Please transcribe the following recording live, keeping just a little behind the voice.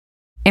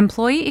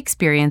Employee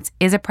experience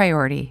is a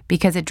priority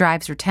because it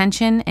drives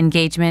retention,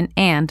 engagement,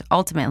 and,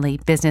 ultimately,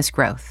 business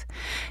growth.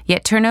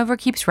 Yet turnover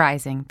keeps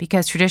rising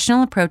because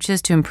traditional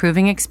approaches to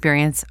improving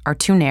experience are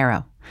too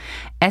narrow.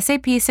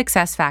 SAP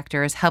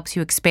SuccessFactors helps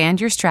you expand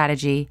your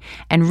strategy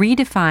and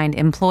redefine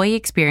employee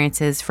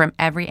experiences from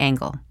every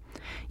angle.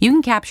 You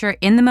can capture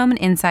in-the-moment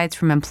insights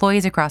from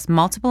employees across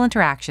multiple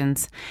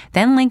interactions,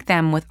 then link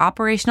them with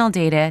operational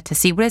data to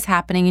see what is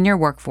happening in your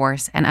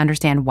workforce and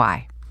understand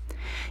why.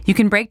 You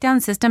can break down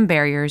system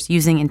barriers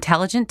using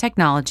intelligent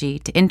technology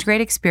to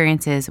integrate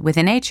experiences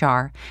within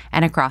HR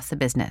and across the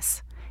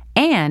business.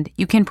 And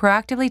you can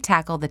proactively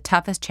tackle the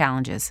toughest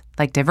challenges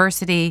like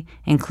diversity,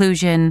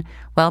 inclusion,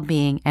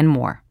 well-being, and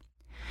more.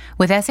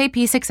 With SAP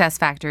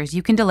SuccessFactors,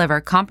 you can deliver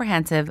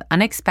comprehensive,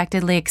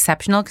 unexpectedly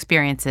exceptional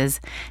experiences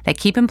that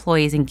keep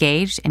employees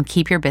engaged and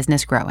keep your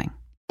business growing.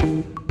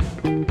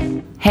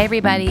 Hey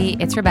everybody,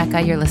 it's Rebecca.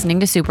 You're listening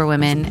to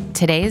Superwomen.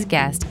 Today's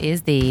guest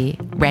is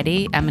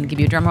ready? I'm going to give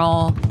you a drum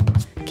roll.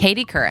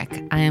 Katie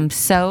Couric. I am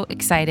so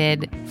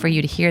excited for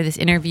you to hear this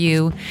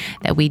interview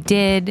that we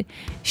did.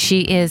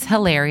 She is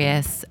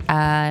hilarious.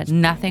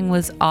 Nothing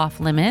was off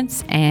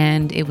limits,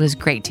 and it was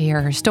great to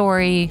hear her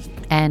story,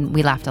 and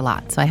we laughed a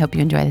lot. So I hope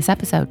you enjoy this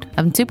episode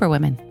of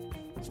Superwomen.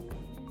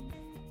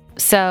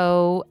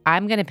 So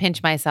I'm going to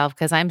pinch myself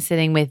because I'm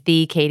sitting with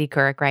the Katie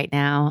Couric right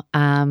now.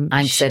 I'm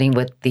sitting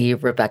with the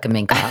Rebecca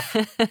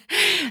Minkoff.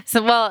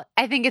 Well,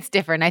 I think it's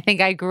different. I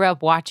think I grew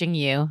up watching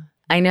you.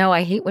 I know.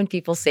 I hate when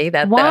people say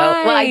that, Why?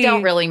 though. Well, I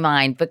don't really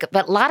mind. But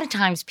a lot of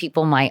times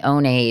people my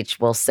own age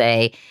will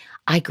say,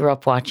 I grew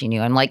up watching you.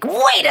 I'm like,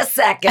 wait a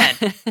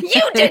second.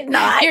 You did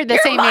not. You're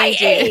same my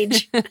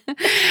age.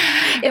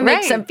 It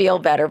makes them feel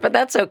better, but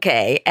that's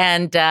okay.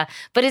 And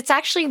but it's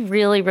actually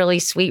really, really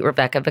sweet,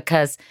 Rebecca,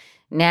 because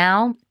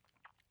now,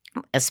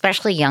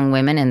 especially young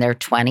women in their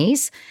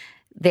 20s,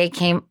 they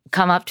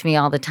come up to me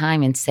all the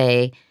time and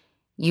say,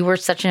 you were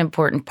such an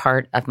important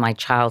part of my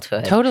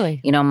childhood.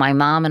 Totally. You know, my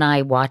mom and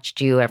I watched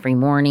you every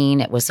morning.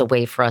 It was a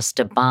way for us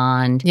to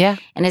bond. Yeah.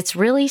 And it's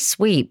really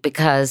sweet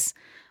because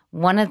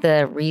one of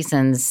the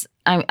reasons,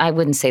 I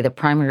wouldn't say the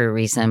primary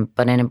reason,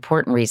 but an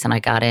important reason I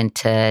got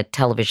into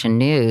television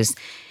news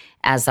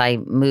as I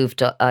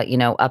moved,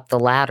 up the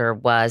ladder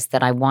was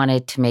that I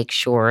wanted to make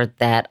sure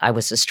that I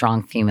was a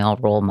strong female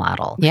role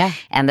model. Yeah.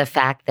 And the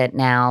fact that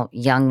now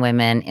young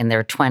women in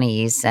their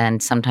 20s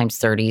and sometimes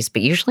 30s,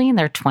 but usually in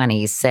their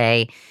 20s,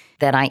 say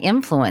that I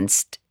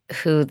influenced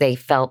who they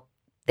felt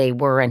they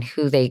were and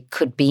who they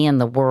could be in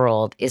the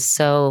world is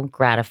so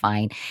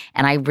gratifying.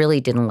 And I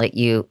really didn't let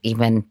you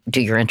even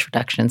do your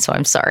introduction, so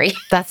I'm sorry.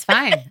 That's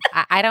fine.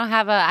 I don't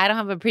have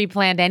a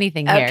pre-planned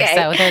anything here, okay.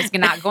 So there's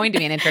not going to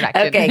be an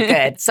introduction. Okay,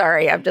 good.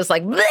 Sorry, I'm just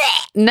like, bleh.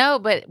 No,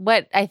 but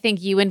what I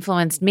think you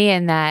influenced me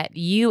in that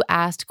you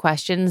asked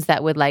questions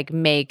that would like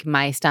make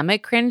my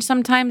stomach cringe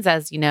sometimes,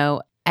 as you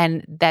know,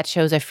 and that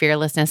shows a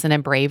fearlessness and a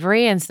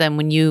bravery. And so then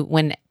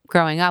when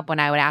growing up, when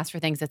I would ask for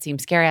things that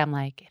seemed scary, I'm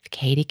like, if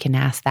Katie can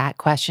ask that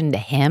question to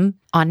him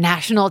on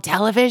national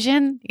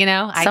television,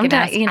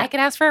 I can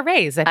ask for a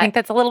raise. I think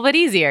that's a little bit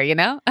easier,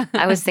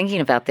 I was thinking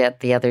about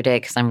that the other day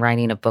because I'm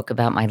writing a book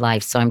about my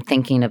life. So I'm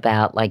thinking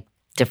about like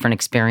different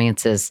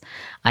experiences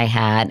I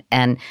had.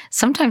 And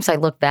sometimes I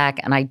look back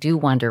and I do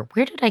wonder,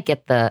 where did I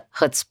get the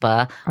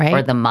chutzpah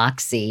or the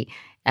moxie?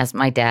 As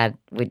my dad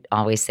would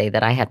always say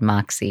that I had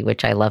moxie,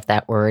 which I love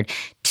that word,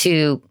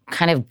 to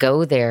kind of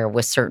go there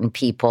with certain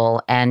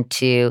people and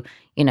to,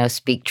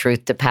 speak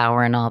truth to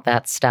power and all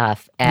that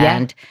stuff.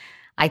 And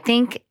I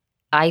think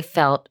I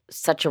felt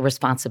such a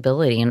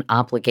responsibility and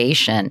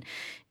obligation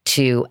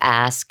to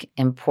ask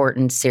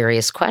important,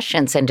 serious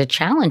questions and to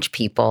challenge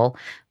people.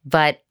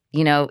 But,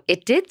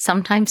 it did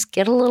sometimes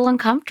get a little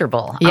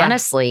uncomfortable,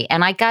 honestly.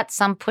 And I got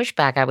some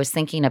pushback. I was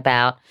thinking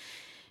about,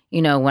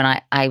 when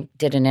I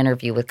did an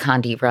interview with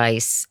Condi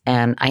Rice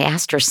and I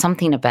asked her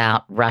something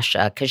about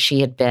Russia because she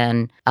had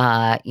been,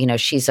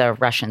 she's a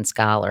Russian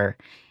scholar.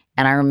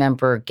 And I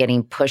remember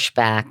getting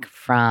pushback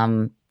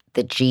from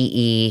the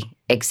GE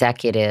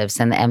executives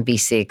and the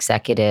NBC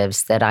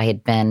executives that I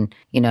had been,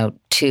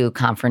 too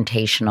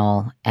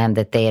confrontational and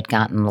that they had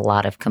gotten a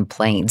lot of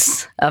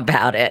complaints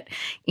about it.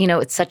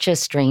 It's such a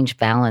strange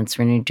balance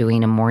when you're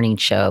doing a morning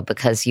show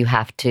because you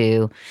have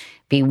to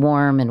be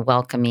warm and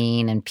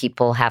welcoming and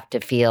people have to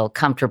feel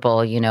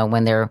comfortable,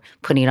 when they're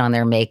putting on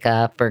their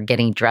makeup or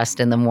getting dressed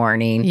in the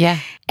morning. Yeah.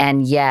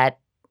 And yet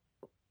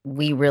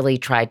we really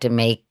tried to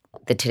make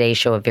the Today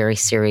Show a very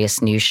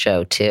serious news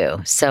show too.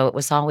 So it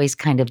was always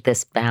kind of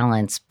this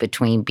balance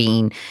between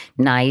being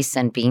nice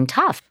and being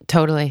tough.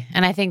 Totally.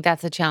 And I think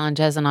that's a challenge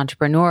as an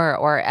entrepreneur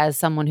or as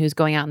someone who's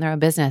going out in their own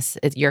business.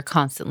 You're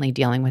constantly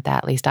dealing with that.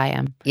 At least I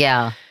am.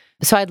 Yeah.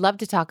 So I'd love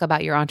to talk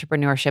about your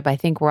entrepreneurship. I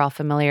think we're all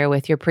familiar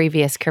with your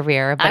previous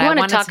career. But I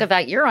want to talk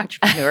about your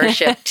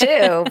entrepreneurship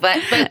too.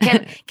 But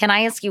can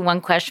I ask you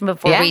one question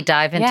before we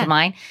dive into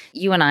mine?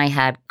 You and I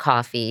had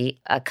coffee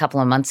a couple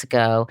of months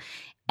ago,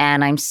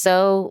 and I'm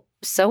so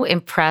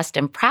impressed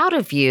and proud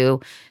of you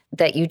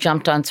that you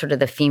jumped on sort of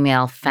the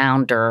female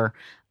founder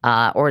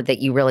or that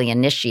you really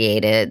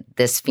initiated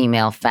this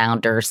female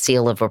founder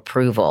seal of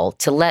approval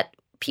to let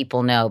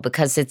people know,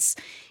 because it's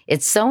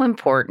so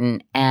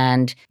important.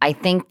 And I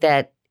think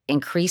that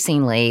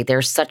increasingly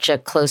there's such a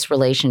close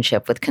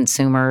relationship with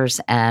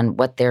consumers and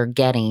what they're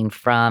getting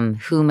from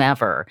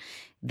whomever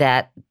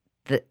that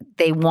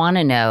they want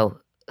to know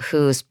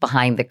who's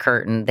behind the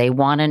curtain. They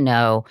want to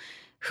know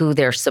who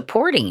they're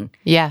supporting,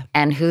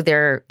 and who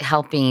they're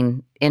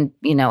helping in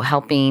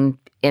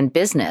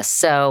business.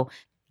 So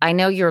I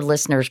know your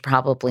listeners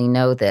probably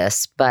know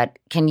this, but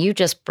can you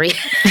just brief?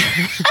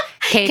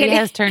 Katie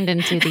has turned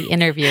into the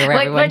interviewer,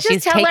 everyone.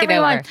 She's taken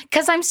over.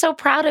 Because I'm so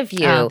proud of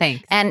you. Oh,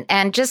 thanks.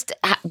 And just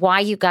why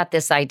you got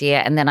this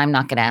idea, and then I'm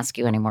not going to ask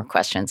you any more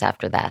questions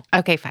after that.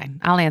 Okay, fine.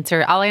 I'll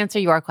answer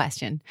your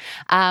question.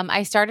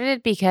 I started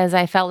it because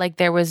I felt like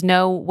there was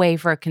no way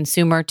for a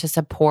consumer to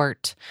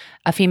support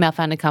a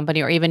female-founded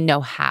company, or even know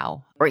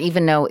how. Or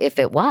even know if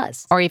it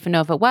was.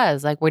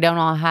 Like, we don't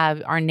all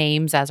have our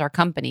names as our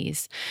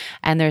companies.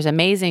 And there's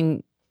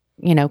amazing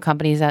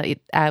companies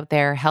out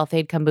there, Health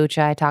Aid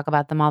Kombucha, I talk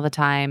about them all the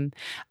time,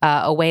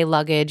 Away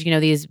Luggage,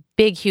 these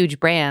big, huge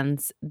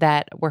brands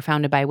that were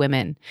founded by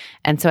women.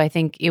 And so I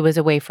think it was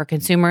a way for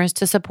consumers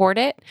to support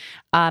it,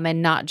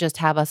 and not just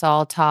have us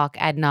all talk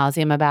ad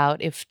nauseum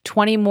about if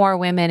 20 more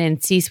women in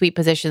C-suite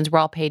positions were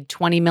all paid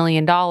 $20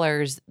 million,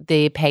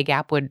 the pay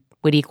gap would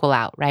equal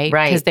out, right?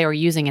 Right. Because they were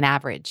using an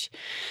average.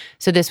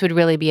 So this would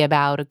really be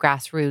about a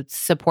grassroots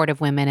support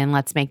of women, and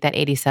let's make that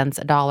 80 cents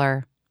a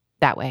dollar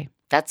that way.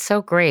 That's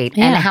so great.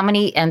 Yeah.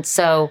 And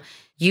so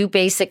you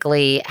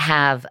basically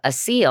have a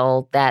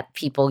seal that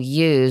people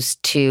use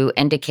to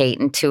indicate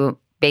and to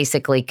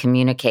basically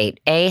communicate.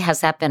 A,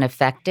 has that been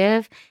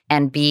effective?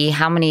 And B,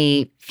 how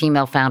many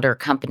female founder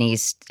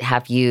companies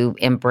have you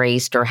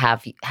embraced or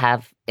have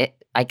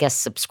I guess,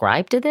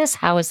 subscribe to this?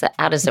 How is that?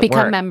 How does it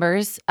Become work?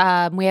 members.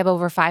 We have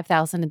over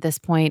 5,000 at this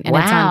point, and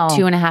Wow. it's on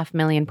 2.5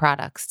 million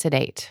products to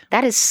date.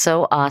 That is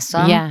so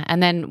awesome. Yeah.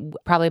 And then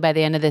probably by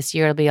the end of this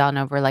year, it'll be on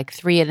over like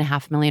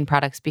 3.5 million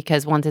products,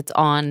 because once it's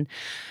on,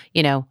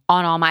 on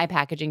all my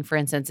packaging, for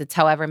instance, it's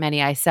however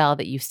many I sell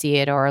that you see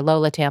it, or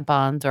Lola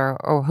tampons,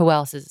 or who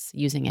else is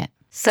using it.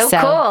 So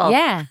cool.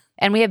 Yeah.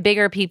 And we have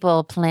bigger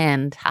people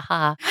planned.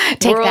 Haha.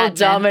 Take World that, men.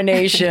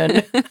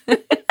 domination.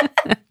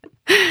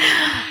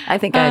 I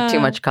think I had too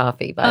much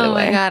coffee, by the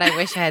way. Oh my God, I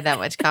wish I had that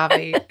much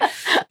coffee.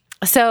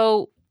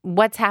 So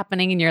what's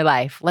happening in your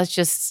life? Let's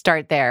just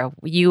start there.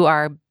 You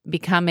are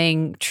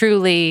becoming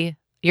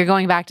you're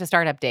going back to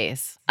startup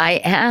days. I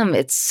am.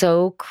 It's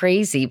so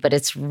crazy, but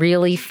it's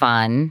really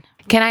fun.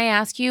 Can I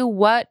ask you,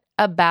 what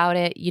about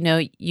it,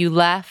 you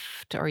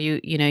left, or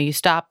you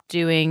stopped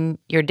doing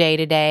your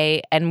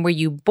day-to-day, and were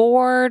you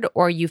bored,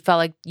 or you felt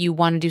like you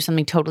want to do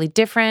something totally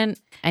different?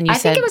 And I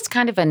think it was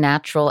kind of a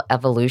natural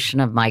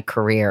evolution of my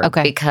career.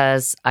 Okay.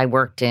 Because I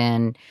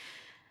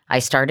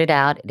started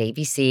out at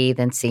ABC,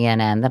 then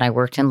CNN, then I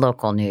worked in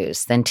local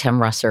news. Then Tim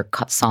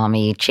Russert saw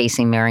me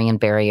chasing Marion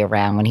Barry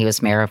around when he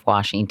was mayor of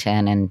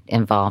Washington and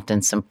involved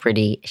in some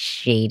pretty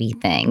shady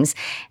things,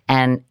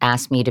 and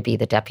asked me to be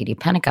the deputy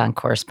Pentagon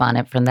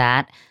correspondent. From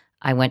that,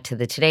 I went to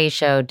the Today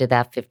Show, did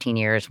that 15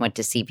 years, went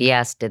to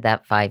CBS, did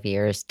that 5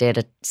 years, did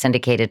a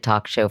syndicated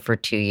talk show for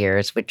 2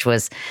 years, which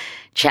was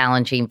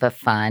challenging but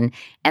fun.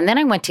 And then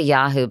I went to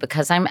Yahoo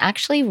because I'm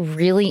actually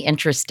really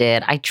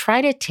interested. I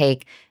try to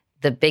take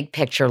the big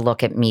picture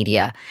look at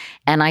media,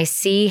 and I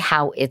see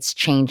how it's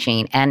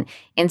changing. And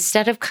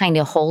instead of kind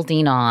of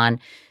holding on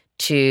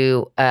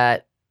to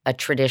a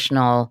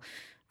traditional,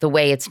 the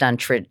way it's done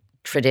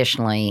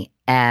traditionally,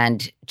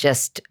 and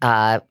just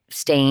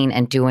staying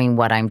and doing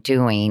what I'm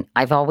doing,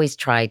 I've always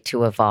tried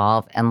to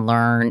evolve and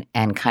learn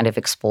and kind of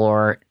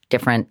explore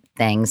different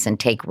things and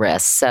take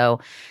risks.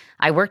 So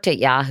I worked at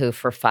Yahoo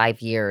for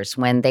 5 years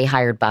when they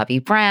hired Bobby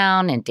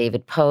Brown and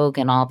David Pogue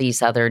and all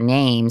these other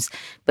names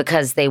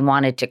because they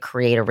wanted to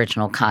create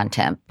original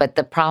content. But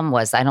the problem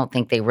was, I don't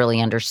think they really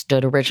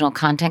understood original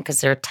content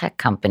because they're a tech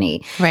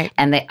company. Right.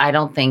 And I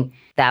don't think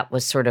that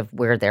was sort of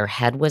where their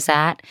head was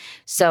at.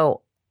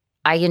 So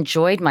I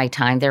enjoyed my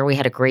time there. We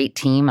had a great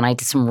team and I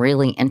did some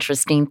really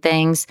interesting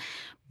things,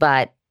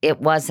 but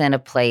it wasn't a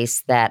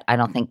place that I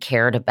don't think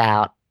cared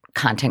about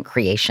content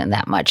creation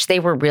that much. They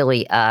were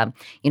really,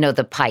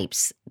 the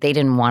pipes. They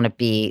didn't want to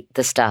be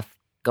the stuff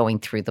going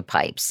through the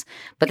pipes,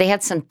 but they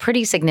had some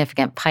pretty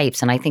significant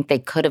pipes. And I think they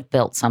could have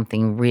built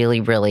something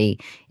really, really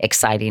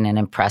exciting and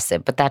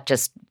impressive, but that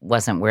just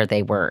wasn't where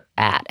they were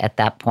at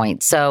that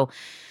point. So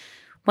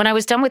when I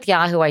was done with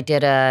Yahoo, I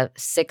did a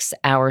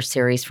 6-hour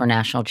series for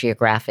National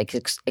Geographic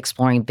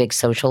exploring big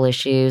social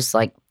issues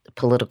like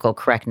political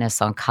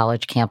correctness on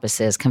college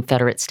campuses,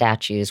 Confederate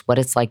statues, what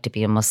it's like to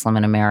be a Muslim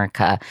in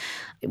America,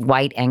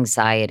 white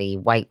anxiety,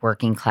 white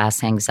working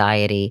class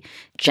anxiety,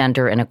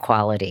 gender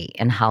inequality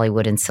in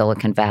Hollywood and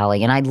Silicon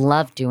Valley. And I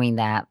loved doing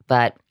that,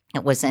 but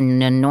it was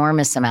an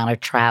enormous amount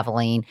of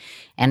traveling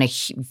and a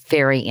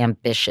very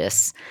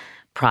ambitious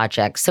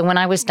project. So when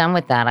I was done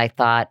with that, I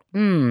thought,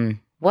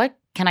 what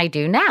can I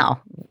do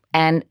now?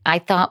 And I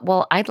thought,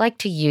 well, I'd like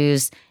to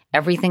use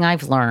everything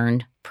I've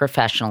learned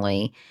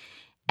professionally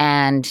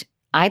and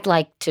I'd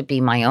like to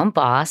be my own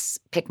boss,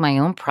 pick my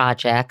own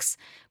projects,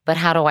 but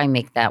how do I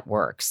make that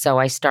work? So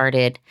I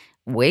started,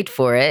 wait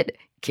for it,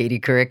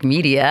 Katie Couric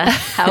Media.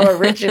 How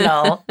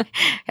original.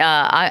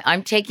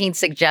 I'm taking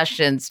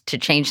suggestions to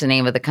change the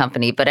name of the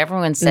company, but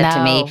everyone said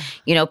to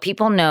me,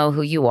 people know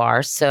who you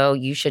are, so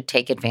you should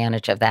take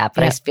advantage of that.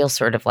 But I feel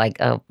sort of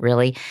like, oh,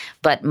 really?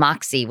 But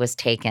Moxie was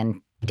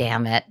taken.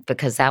 Damn it,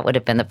 because that would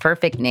have been the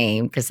perfect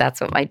name, because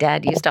that's what my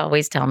dad used to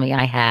always tell me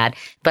I had.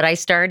 But I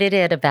started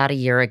it about a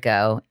year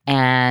ago,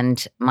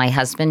 and my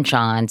husband,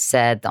 John,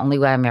 said, the only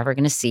way I'm ever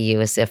going to see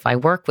you is if I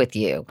work with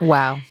you.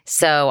 Wow.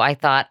 So I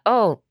thought,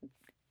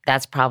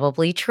 that's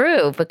probably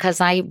true,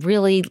 because I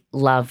really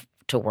love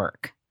to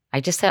work.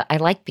 I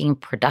like being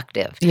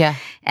productive. Yeah.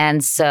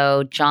 And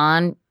so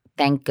John,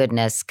 thank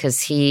goodness,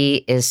 because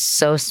he is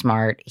so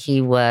smart. He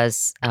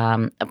was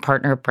a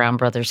partner of Brown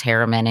Brothers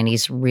Harriman, and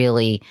he's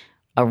really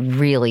a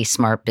really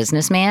smart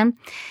businessman.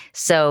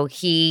 So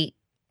he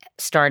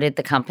started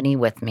the company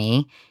with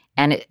me,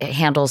 and it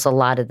handles a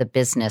lot of the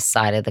business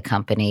side of the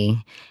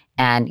company.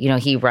 And,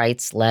 he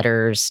writes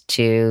letters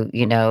to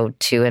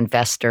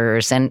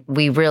investors, and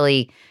we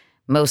really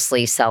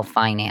mostly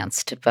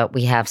self-financed, but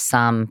we have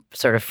some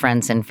sort of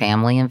friends and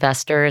family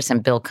investors.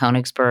 And Bill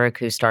Konigsberg,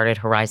 who started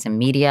Horizon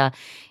Media,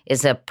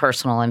 is a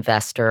personal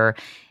investor.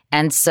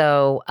 And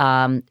so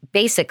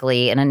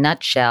basically, in a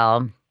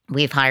nutshell,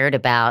 we've hired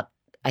about,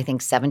 I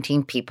think,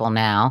 17 people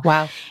now.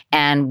 Wow.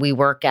 And we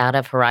work out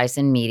of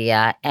Horizon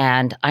Media.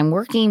 And I'm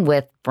working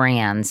with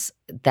brands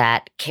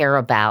that care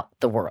about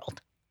the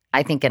world,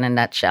 I think, in a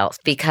nutshell,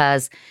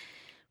 because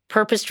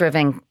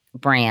purpose-driven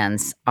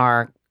brands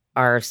are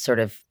sort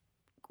of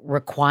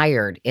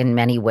required in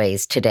many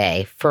ways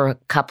today for a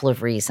couple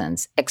of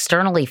reasons.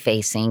 Externally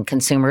facing,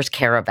 consumers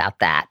care about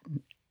that,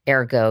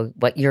 ergo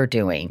what you're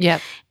doing.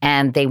 Yep.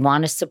 And they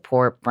want to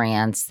support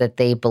brands that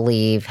they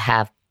believe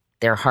have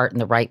their heart in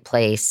the right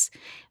place.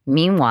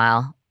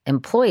 Meanwhile,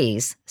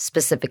 employees,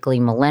 specifically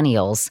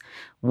millennials,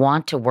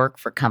 want to work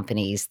for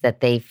companies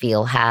that they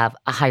feel have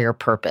a higher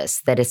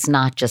purpose, that it's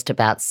not just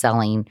about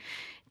selling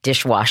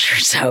dishwasher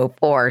soap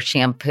or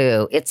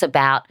shampoo. It's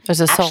about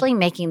actually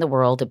making the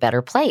world a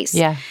better place.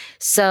 Yeah.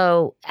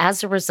 So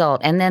as a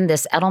result, and then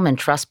this Edelman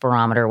Trust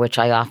Barometer, which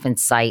I often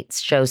cite,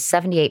 shows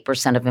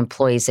 78% of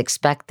employees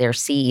expect their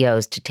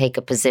CEOs to take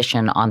a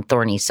position on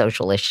thorny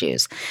social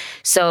issues.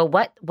 So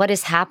what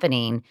is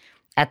happening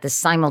at this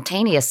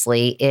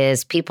simultaneously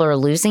is people are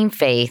losing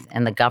faith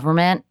in the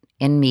government,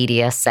 in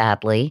media,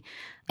 sadly,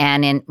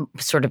 and in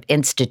sort of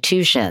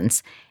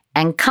institutions.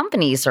 And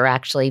companies are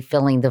actually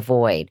filling the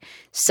void.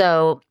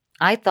 So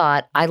I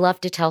thought, I love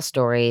to tell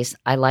stories.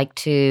 I like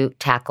to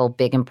tackle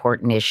big,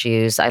 important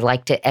issues. I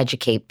like to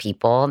educate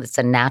people. It's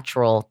a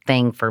natural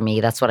thing for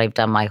me. That's what I've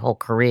done my whole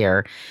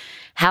career.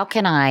 How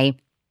can I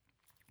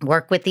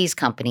work with these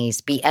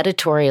companies, be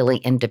editorially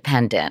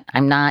independent?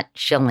 I'm not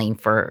shilling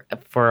for a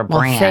brand.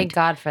 Well, thank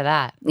God for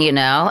that.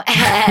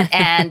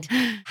 And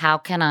how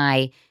can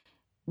I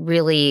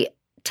really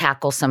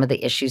tackle some of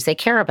the issues they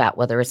care about,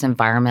 whether it's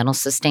environmental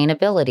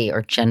sustainability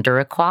or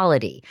gender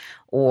equality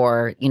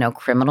or,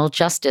 criminal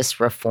justice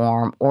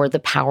reform or the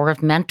power of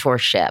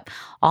mentorship,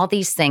 all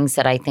these things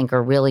that I think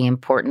are really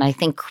important. I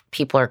think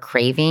people are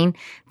craving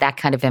that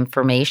kind of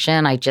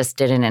information. I just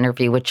did an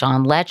interview with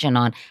John Legend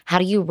on how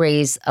do you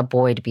raise a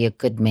boy to be a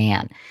good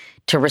man,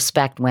 to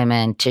respect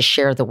women, to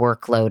share the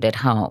workload at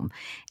home.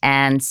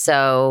 And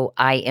so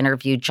I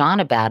interviewed John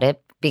about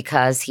it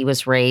because he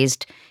was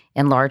raised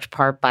in large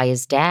part by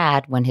his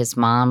dad when his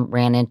mom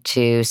ran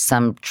into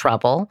some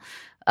trouble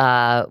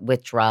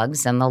with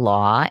drugs and the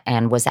law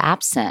and was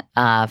absent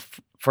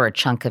for a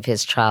chunk of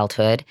his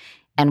childhood.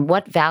 And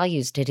what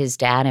values did his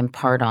dad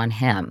impart on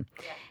him?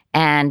 Yeah.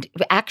 And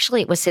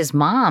actually, it was his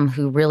mom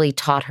who really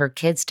taught her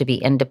kids to be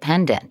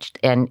independent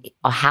and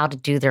how to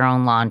do their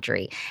own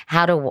laundry,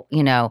 how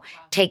to,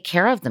 take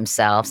care of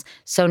themselves.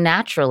 So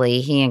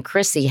naturally, he and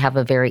Chrissy have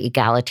a very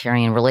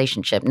egalitarian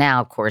relationship.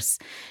 Now, of course,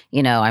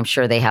 I'm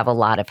sure they have a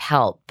lot of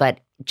help,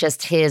 but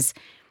just his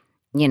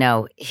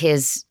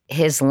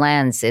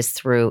lens is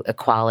through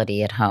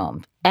equality at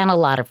home and a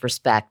lot of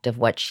respect of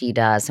what she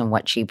does and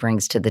what she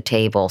brings to the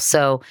table.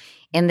 So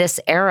in this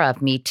era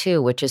of Me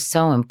Too, which is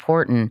so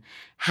important,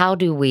 how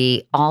do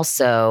we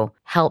also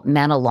help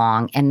men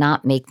along and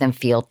not make them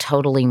feel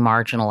totally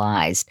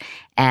marginalized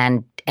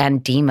and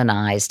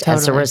demonized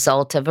as a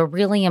result of a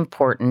really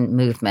important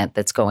movement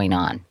that's going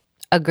on?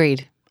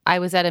 Agreed. I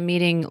was at a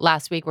meeting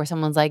last week where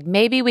someone's like,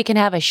 maybe we can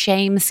have a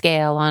shame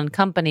scale on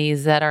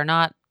companies that are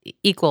not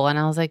equal. And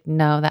I was like,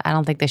 no, I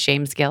don't think the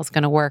shame scale is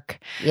going to work.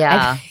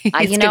 Yeah.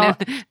 It's going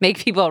to make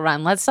people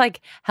run. Let's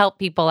help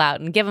people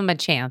out and give them a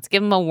chance,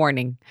 give them a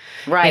warning.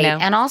 Right.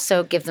 And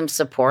also give them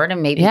support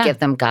and maybe give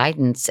them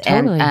guidance.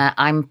 Totally. And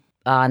I'm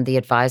on the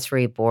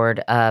advisory board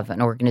of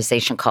an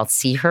organization called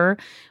See Her,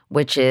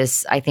 which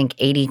is, I think,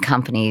 80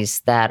 companies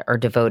that are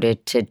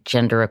devoted to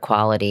gender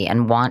equality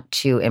and want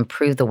to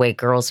improve the way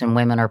girls and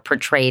women are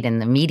portrayed in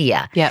the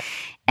media. Yep.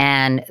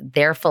 And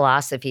their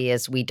philosophy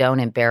is we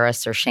don't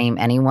embarrass or shame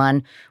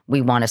anyone.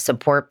 We want to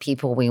support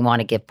people. We want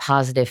to give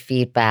positive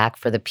feedback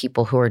for the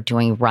people who are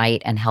doing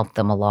right and help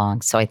them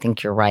along. So I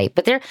think you're right.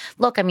 But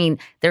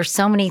there's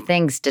so many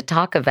things to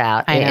talk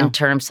about in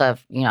terms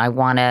of,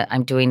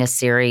 I'm doing a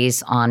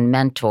series on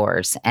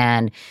mentors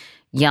and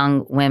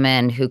young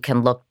women who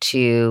can look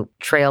to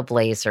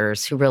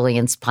trailblazers who really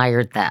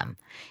inspired them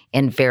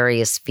in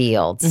various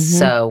fields. Mm-hmm.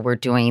 So we're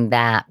doing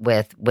that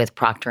with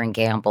Procter &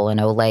 Gamble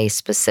and Olay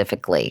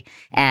specifically.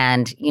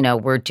 And,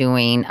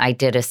 I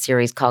did a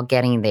series called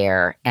Getting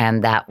There,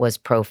 and that was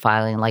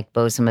profiling like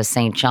Bozoma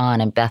St.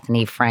 John and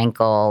Bethany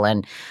Frankel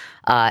and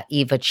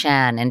Eva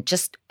Chen, and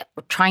just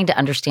trying to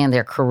understand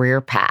their career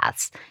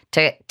paths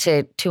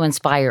to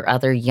inspire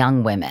other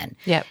young women.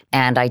 Yep.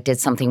 And I did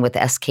something with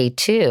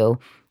SK2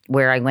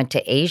 where I went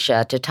to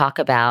Asia to talk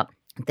about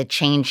the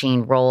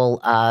changing role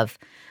of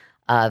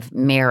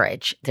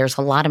marriage. There's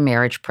a lot of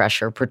marriage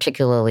pressure,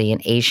 particularly in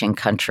Asian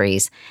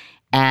countries.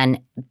 And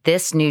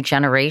this new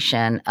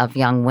generation of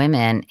young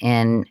women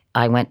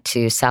I went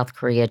to South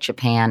Korea,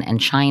 Japan,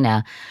 and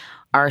China,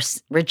 are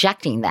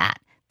rejecting that.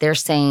 They're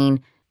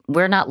saying,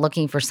 we're not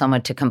looking for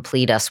someone to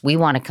complete us. We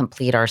want to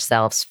complete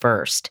ourselves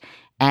first.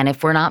 And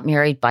if we're not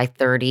married by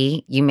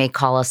 30, you may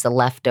call us a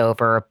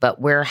leftover, but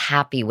we're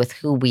happy with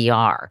who we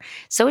are.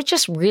 So it's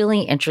just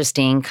really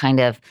interesting kind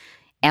of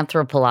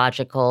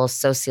anthropological,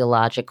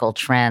 sociological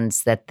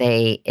trends that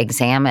they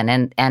examine.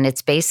 And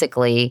it's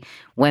basically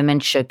women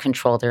should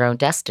control their own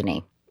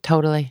destiny.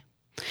 Totally.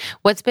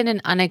 What's been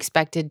an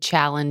unexpected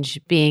challenge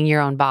being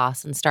your own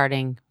boss and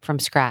starting from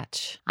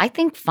scratch? I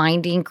think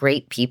finding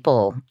great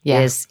people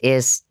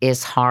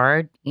is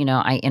hard.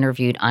 I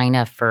interviewed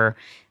Ina for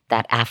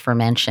that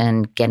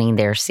aforementioned Getting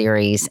There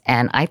series,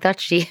 and I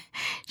thought she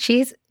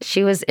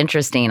was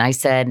interesting. I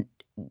said,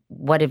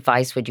 what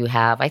advice would you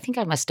have? I think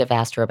I must have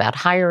asked her about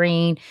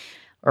hiring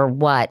or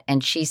what.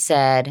 And she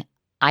said,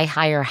 I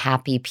hire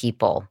happy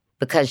people,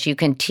 because you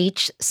can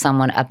teach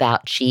someone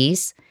about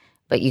cheese,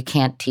 but you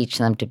can't teach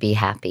them to be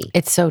happy.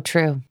 It's so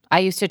true. I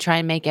used to try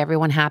and make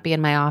everyone happy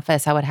in my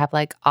office. I would have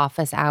like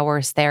office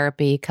hours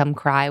therapy, come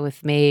cry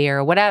with me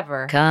or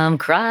whatever. Come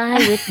cry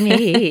with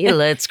me.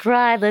 Let's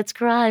cry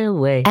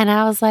away. And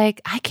I was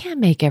like, I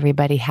can't make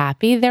everybody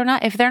happy. If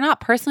they're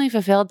not personally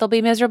fulfilled, they'll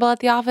be miserable at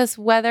the office,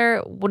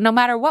 no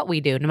matter what we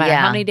do, no matter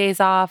how many days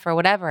off or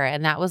whatever.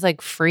 And that was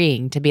like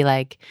freeing to be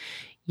like,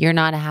 you're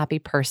not a happy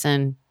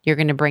person. You're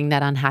going to bring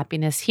that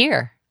unhappiness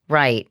here.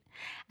 Right.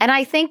 And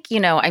I think,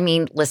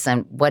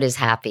 listen, what is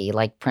happy?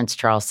 Like Prince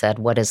Charles said,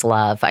 what is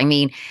love?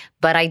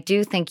 But I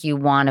do think you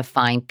want to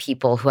find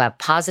people who have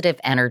positive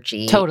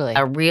energy, totally,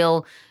 a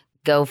real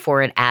go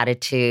for it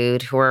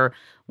attitude, who are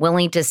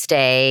willing to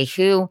stay,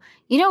 who,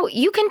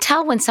 you can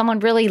tell when someone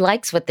really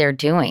likes what they're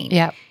doing.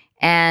 Yeah.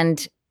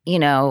 And,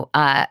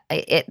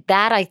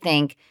 I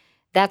think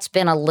that's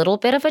been a little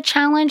bit of a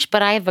challenge,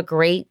 but I have a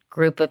great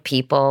group of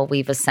people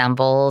we've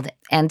assembled.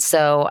 And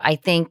so I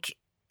think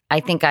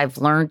I've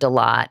learned a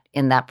lot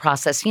in that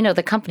process.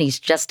 The company's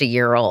just a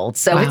year old,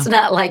 so It's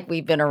not like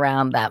we've been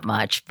around that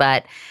much.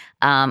 But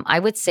I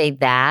would say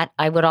that.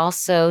 I would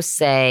also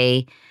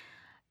say,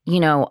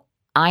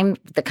 I'm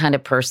the kind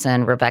of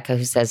person, Rebecca,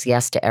 who says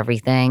yes to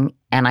everything,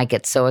 and I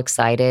get so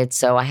excited.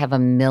 So I have a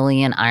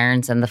million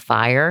irons in the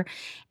fire.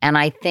 And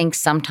I think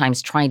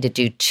sometimes trying to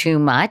do too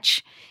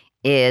much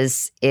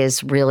is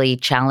really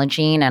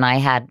challenging. And I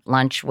had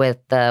lunch with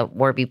the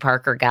Warby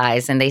Parker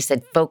guys, and they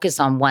said, focus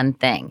on one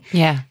thing.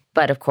 Yeah.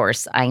 But of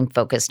course, I'm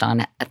focused on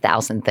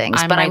 1,000 things.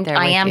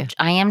 I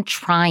am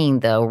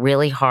trying, though,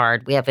 really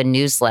hard. We have a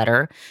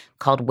newsletter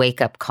called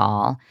Wake Up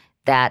Call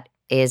that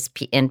is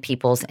in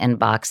people's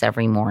inbox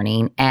every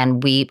morning.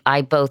 And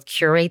I both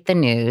curate the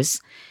news,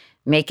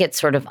 make it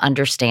sort of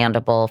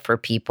understandable for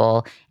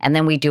people, and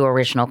then we do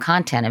original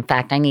content. In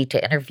fact, I need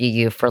to interview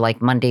you for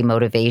like Monday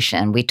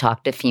Motivation. We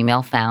talk to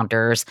female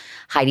founders.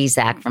 Heidi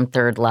Zak from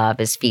Third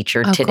Love is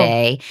featured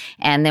today.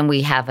 Cool. And then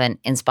we have an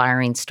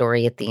inspiring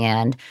story at the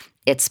end.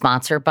 It's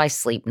sponsored by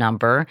Sleep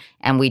Number,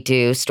 and we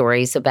do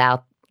stories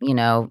about,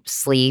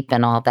 sleep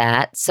and all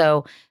that.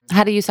 So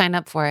how do you sign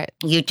up for it?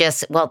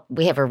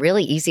 We have a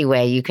really easy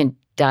way. You can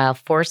dial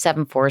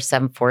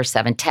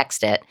 474-747,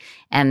 text it,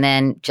 and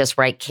then just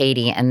write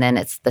Katie, and then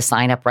it's the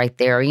sign up right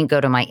there. Or you can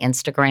go to my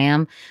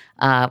Instagram.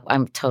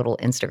 I'm a total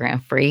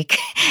Instagram freak,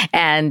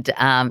 and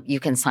you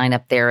can sign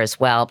up there as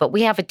well. But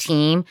we have a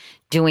team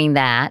doing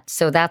that.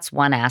 So that's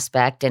one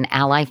aspect. And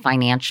Ally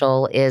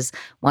Financial is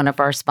one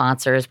of our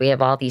sponsors. We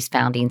have all these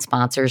founding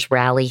sponsors,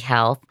 Rally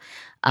Health.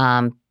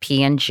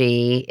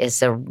 P&G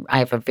I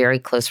have a very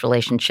close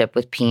relationship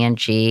with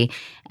P&G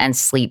and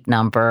Sleep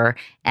Number.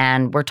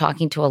 And we're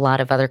talking to a lot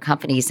of other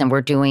companies, and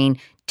we're doing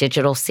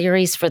digital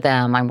series for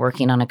them. I'm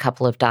working on a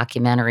couple of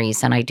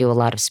documentaries, and I do a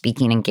lot of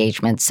speaking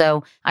engagements.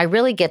 So I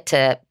really get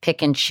to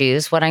pick and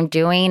choose what I'm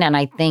doing. And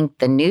I think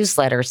the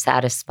newsletter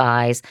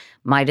satisfies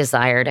my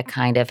desire to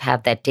kind of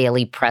have that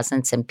daily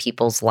presence in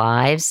people's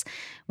lives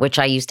which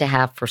I used to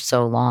have for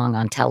so long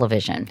on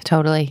television.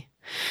 Totally.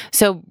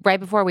 So right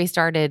before we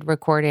started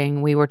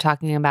recording, we were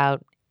talking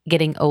about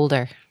getting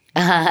older.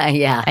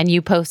 Yeah. And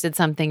you posted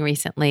something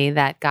recently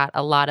that got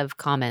a lot of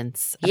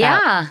comments.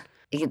 Yeah.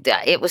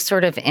 It was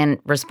sort of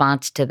in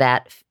response to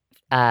that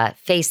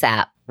Face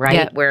app, right?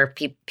 Yep. Where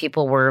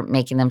people were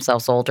making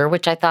themselves older,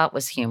 which I thought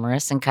was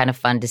humorous and kind of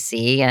fun to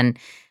see. And,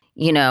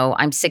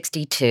 I'm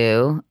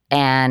 62.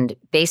 And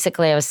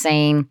basically I was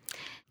saying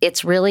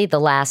it's really the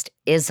last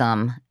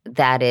ism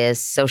that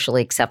is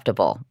socially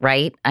acceptable,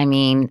 right? I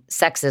mean,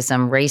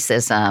 sexism,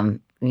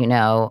 racism,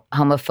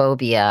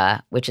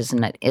 homophobia, which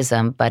isn't an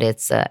ism, but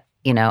it's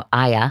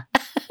Aya.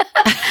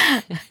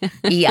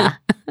 Yeah.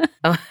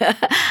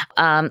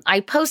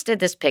 I posted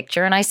this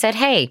picture and I said,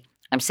 hey,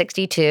 I'm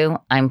 62.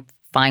 I'm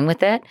fine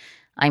with it.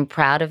 I'm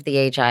proud of the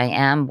age I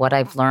am, what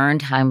I've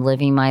learned, how I'm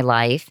living my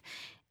life.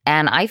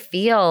 And I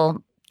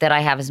feel that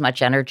I have as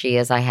much energy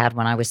as I had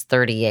when I was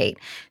 38.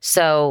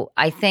 So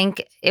I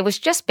think it was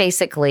just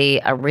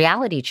basically a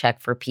reality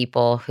check for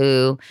people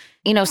who,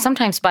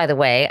 sometimes, by the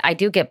way, I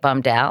do get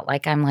bummed out.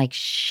 Like, I'm like,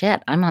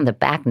 shit, I'm on the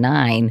back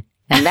nine.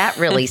 And that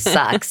really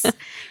sucks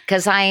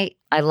because I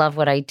love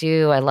what I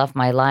do. I love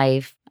my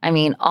life. I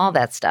mean, all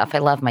that stuff. I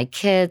love my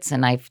kids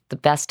and I've the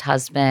best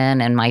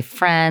husband and my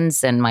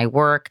friends and my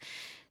work.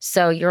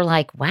 So you're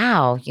like,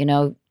 wow,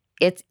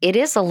 it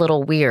is a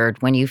little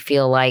weird when you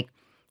feel like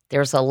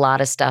there's a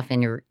lot of stuff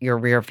in your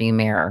rearview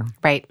mirror.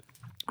 Right.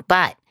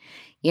 But,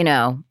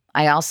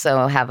 I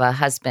also have a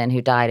husband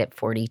who died at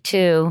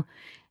 42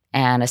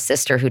 and a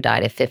sister who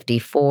died at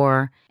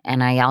 54.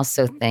 And I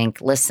also think,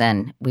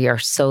 listen, we are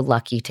so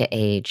lucky to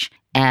age.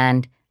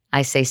 And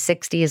I say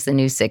 60 is the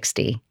new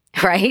 60,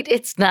 right?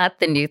 It's not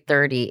the new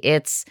 30.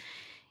 It's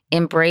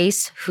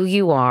embrace who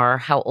you are,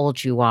 how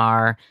old you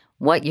are,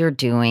 what you're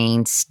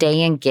doing,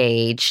 stay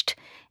engaged.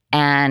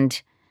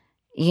 And,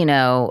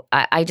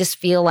 I just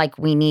feel like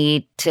we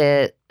need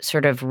to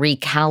sort of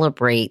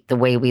recalibrate the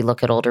way we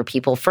look at older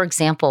people. For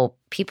example,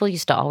 people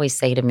used to always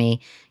say to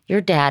me, your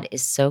dad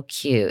is so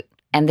cute.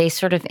 And they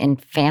sort of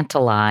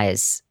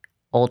infantilize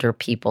older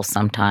people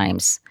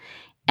sometimes.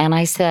 And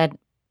I said,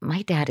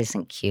 my dad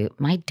isn't cute.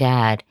 My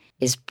dad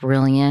is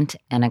brilliant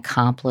and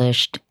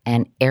accomplished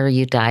and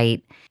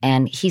erudite,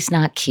 and he's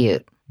not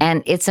cute.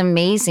 And it's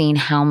amazing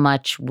how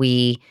much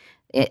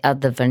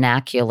of the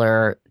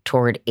vernacular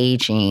toward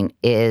aging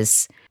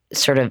is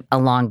sort of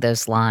along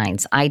those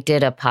lines. I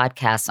did a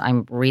podcast.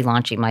 I'm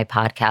relaunching my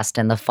podcast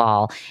in the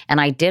fall, and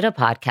I did a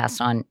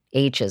podcast on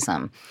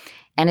ageism.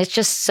 And it's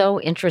just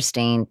so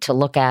interesting to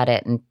look at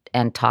it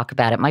and talk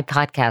about it. My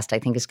podcast, I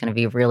think, is going to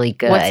be really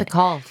good. What's it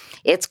called?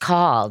 It's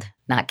called,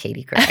 not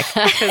Katie Gregg.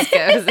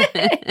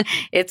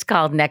 It's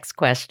called Next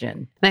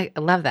Question. I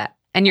love that.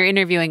 And you're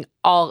interviewing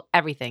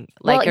everything.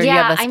 Like, or you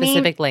have a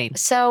specific lane.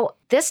 So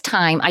this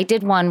time I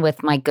did one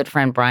with my good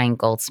friend Brian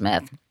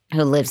Goldsmith,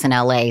 who lives in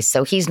LA.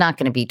 So he's not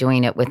going to be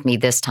doing it with me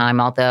this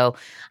time, although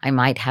I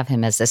might have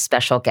him as a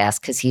special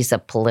guest because he's a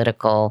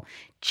political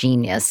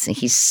genius.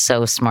 He's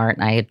so smart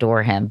and I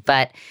adore him.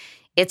 But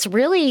it's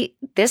really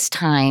this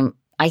time,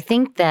 I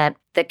think that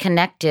the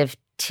connective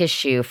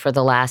tissue for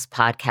the last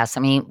podcast. I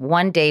mean,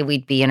 one day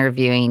we'd be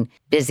interviewing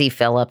Busy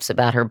Phillips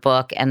about her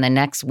book, and the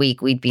next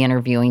week we'd be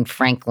interviewing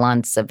Frank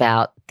Luntz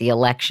about the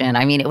election.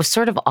 I mean, it was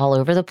sort of all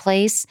over the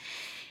place,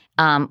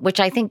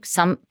 which I think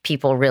some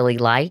people really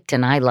liked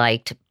and I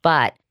liked.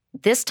 But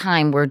this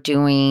time we're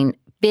doing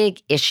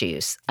big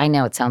issues. I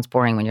know it sounds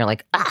boring when you're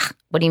like,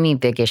 what do you mean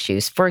big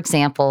issues? For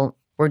example,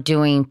 we're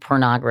doing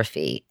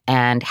pornography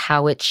and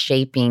how it's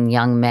shaping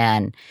young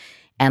men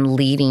and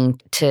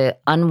leading to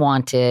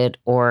unwanted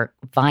or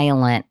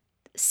violent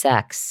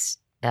sex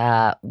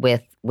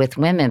with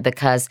women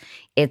because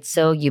it's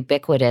so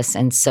ubiquitous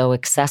and so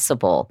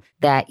accessible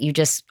that you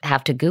just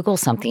have to Google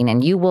something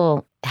and you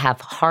will have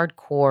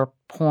hardcore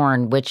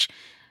porn, which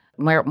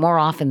more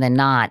often than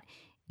not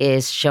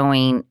is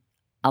showing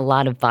a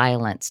lot of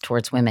violence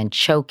towards women,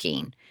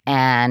 choking.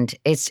 And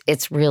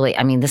it's really,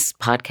 I mean, this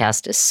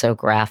podcast is so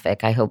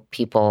graphic. I hope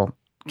people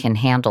can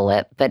handle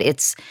it. But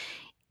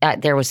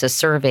there was a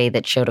survey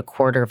that showed a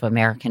quarter of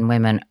American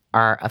women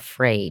are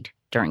afraid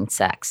during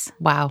sex.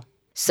 Wow.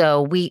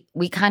 So we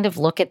kind of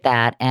look at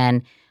that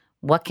and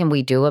what can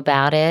we do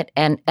about it?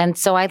 And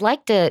so I'd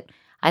like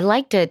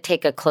to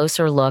take a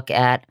closer look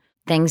at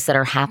things that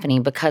are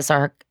happening because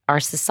our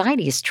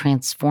society is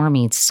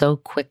transforming so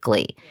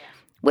quickly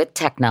with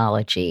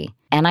technology.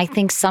 And I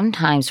think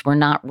sometimes we're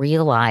not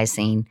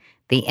realizing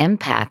the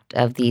impact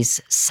of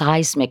these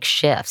seismic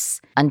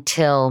shifts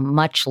until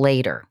much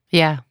later.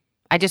 Yeah.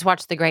 I just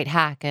watched The Great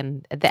Hack,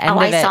 and at the end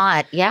of it, I saw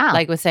it. Yeah,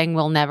 like was saying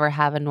we'll never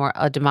have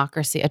a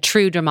democracy, a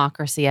true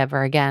democracy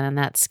ever again, and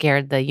that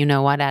scared the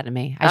what out of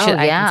me. I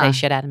can say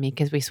shit out of me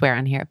because we swear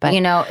on here. But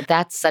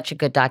that's such a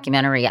good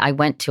documentary. I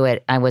went to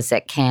it. I was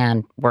at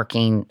Cannes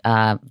working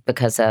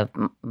because of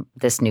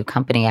this new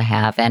company I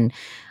have, and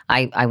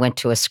I went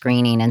to a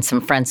screening, and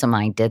some friends of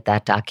mine did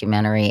that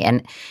documentary.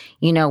 And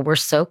we're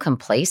so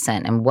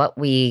complacent in what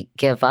we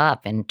give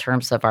up in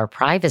terms of our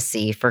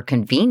privacy for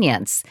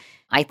convenience.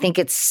 I think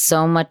it's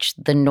so much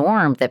the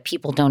norm that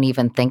people don't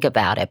even think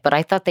about it. But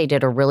I thought they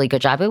did a really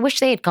good job. I wish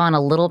they had gone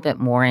a little bit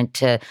more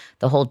into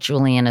the whole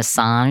Julian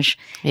Assange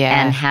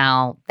and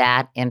how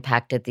that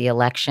impacted the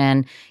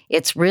election.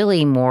 It's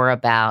really more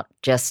about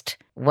just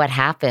what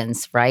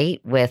happens,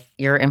 right, with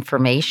your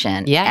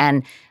information. Yeah.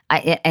 And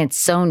it's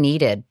so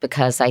needed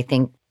because I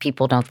think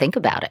people don't think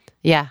about it.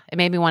 Yeah. It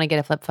made me want to get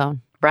a flip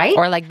phone. Right?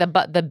 Or like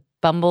the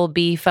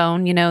Bumblebee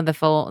phone,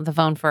 the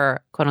phone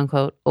for quote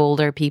unquote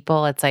older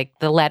people. It's like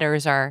the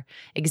letters are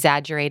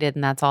exaggerated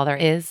and that's all there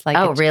is. Like,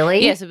 oh,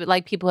 really? Yeah. So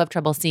like people who have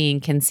trouble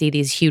seeing can see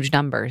these huge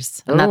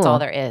numbers and that's all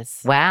there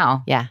is.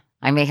 Wow. Yeah.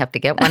 I may have to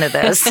get one of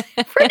those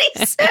pretty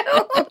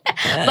soon.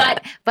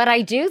 But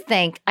I do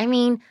think,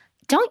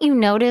 don't you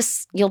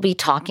notice you'll be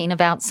talking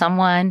about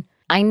someone?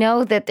 I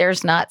know that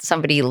there's not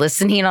somebody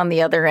listening on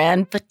the other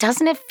end, but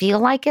doesn't it feel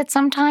like it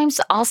sometimes?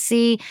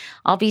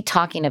 I'll be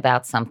talking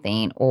about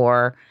something,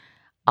 or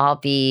I'll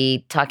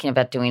be talking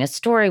about doing a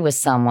story with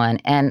someone,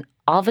 and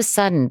all of a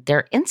sudden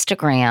their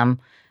Instagram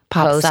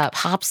post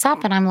pops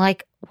up, and I'm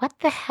like, what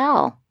the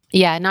hell?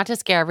 Yeah, not to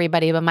scare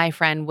everybody, but my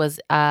friend was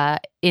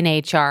in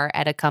HR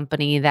at a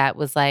company that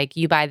was like,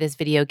 you buy this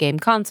video game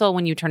console,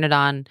 when you turn it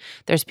on,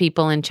 there's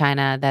people in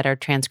China that are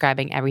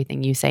transcribing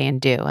everything you say and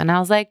do. And I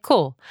was like,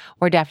 cool,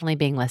 we're definitely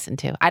being listened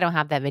to. I don't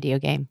have that video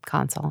game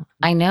console.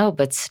 I know,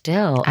 but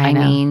still, I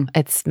mean,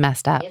 it's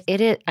messed up. It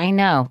is. I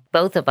know.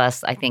 Both of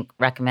us, I think,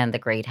 recommend The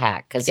Great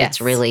Hack because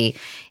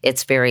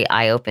it's very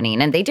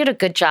eye-opening. And they did a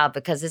good job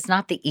because it's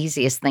not the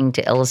easiest thing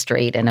to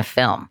illustrate in a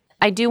film.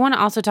 I do want to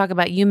also talk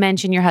about, you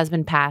mentioned your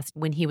husband passed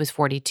when he was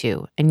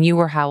 42, and you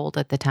were how old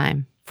at the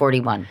time?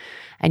 41.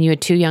 And you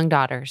had 2 young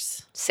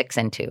daughters. 6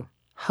 and 2.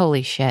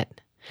 Holy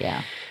shit.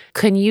 Yeah.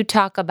 Can you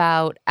talk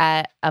about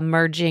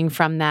emerging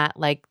from that,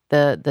 like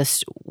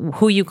the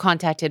who you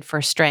contacted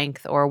for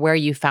strength or where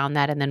you found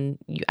that? And then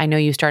I know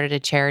you started a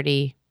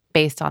charity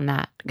based on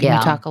that. Can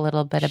you talk a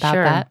little bit about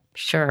that?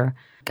 Sure.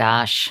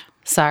 Gosh.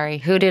 Sorry.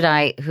 Who did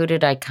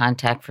I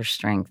contact for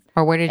strength?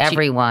 Or where did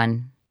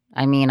everyone.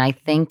 I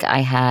think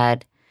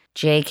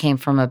Jay came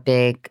from a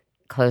big,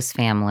 close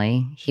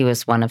family. He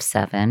was one of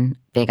 7,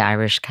 big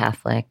Irish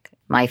Catholic.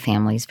 My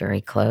family's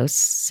very close,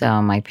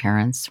 so my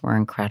parents were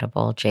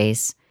incredible.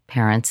 Jay's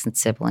parents and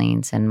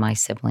siblings and my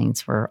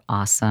siblings were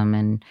awesome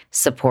and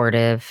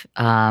supportive.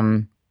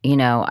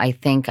 I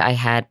think I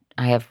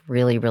have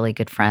really, really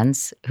good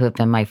friends who have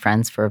been my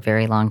friends for a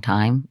very long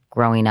time,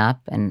 growing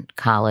up and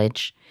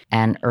college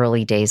and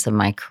early days of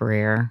my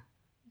career.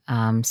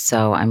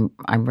 So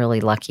I'm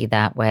really lucky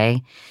that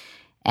way.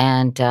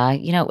 And,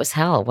 it was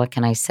hell. What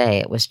can I say?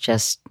 It was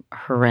just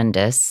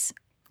horrendous.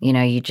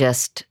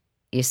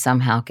 You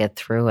somehow get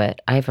through it.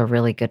 I have a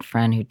really good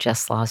friend who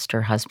just lost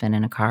her husband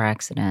in a car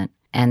accident.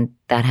 And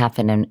that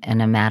happened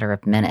in a matter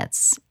of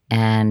minutes.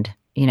 And,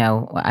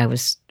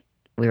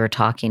 we were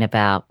talking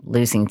about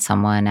losing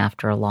someone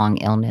after a long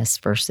illness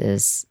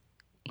versus,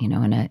 in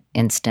an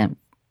instant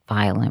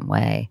violent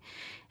way.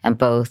 And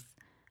both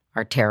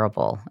are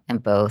terrible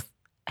and both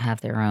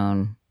have their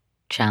own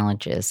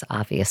challenges,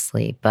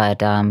 obviously. But,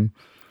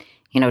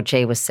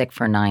 Jay was sick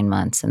for 9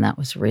 months, and that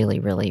was really,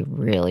 really,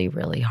 really,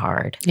 really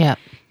hard. Yeah.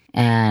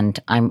 And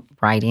I'm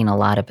writing a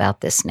lot about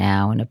this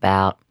now and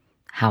about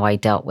how I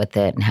dealt with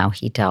it and how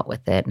he dealt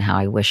with it and how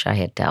I wish I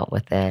had dealt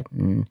with it,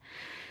 and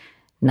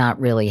not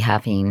really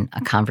having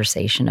a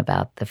conversation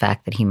about the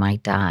fact that he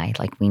might die.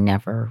 Like, we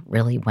never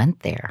really went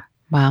there.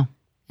 Wow.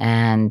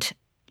 And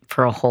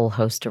for a whole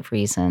host of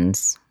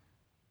reasons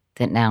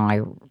that now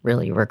I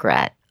really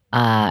regret.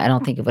 I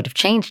don't think it would have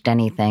changed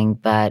anything,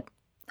 but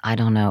I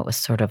don't know. It was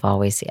sort of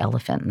always the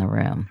elephant in the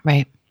room.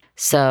 Right.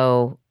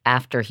 So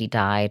after he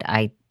died,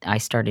 I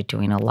started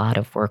doing a lot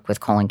of work with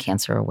colon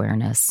cancer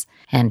awareness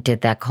and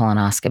did that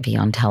colonoscopy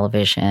on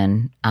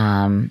television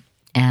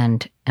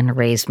and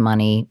raised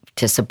money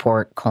to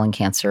support colon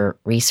cancer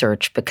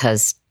research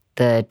because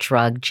the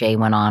drug Jay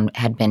went on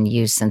had been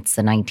used since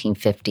the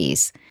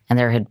 1950s. And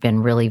there had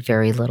been really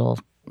very little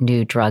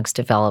new drugs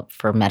developed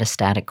for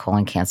metastatic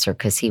colon cancer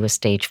because he was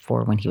stage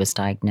 4 when he was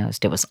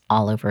diagnosed. It was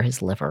all over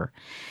his liver.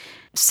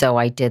 So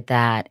I did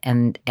that,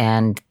 and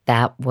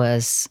that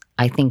was,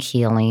 I think,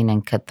 healing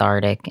and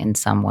cathartic in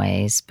some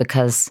ways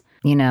because,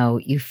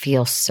 you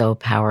feel so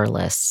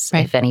powerless.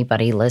 Right. If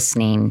anybody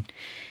listening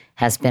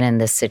has been in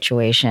this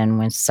situation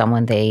when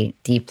someone they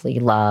deeply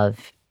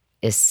love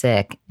is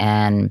sick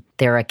and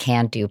they're a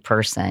can-do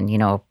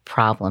person, a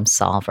problem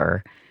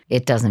solver,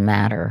 it doesn't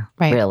matter,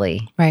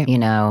 really. Right.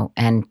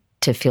 And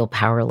to feel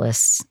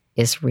powerless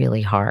is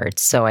really hard.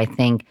 So I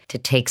think to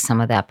take some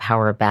of that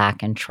power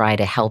back and try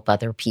to help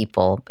other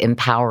people,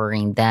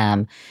 empowering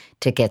them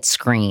to get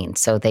screened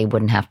so they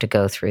wouldn't have to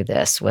go through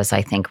this was,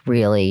 I think,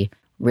 really,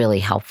 really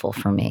helpful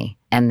for me.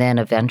 And then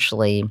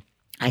eventually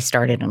I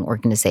started an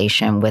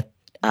organization with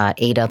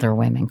 8 other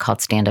women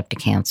called Stand Up to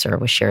Cancer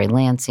with Sherry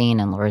Lansing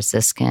and Laura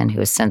Ziskin, who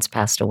has since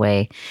passed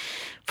away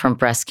from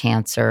breast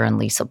cancer, and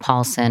Lisa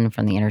Paulson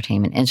from the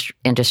Entertainment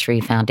Industry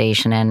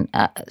Foundation, and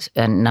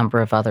a number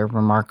of other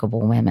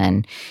remarkable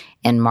women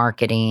in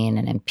marketing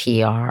and in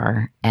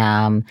PR.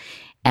 And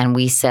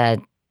we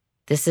said,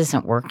 this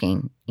isn't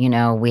working.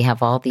 We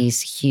have all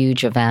these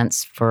huge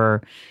events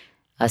for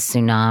a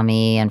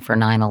tsunami and for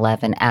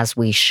 9/11, as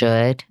we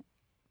should,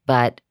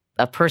 but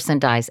a person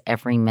dies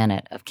every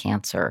minute of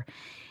cancer.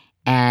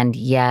 And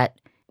yet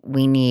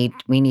we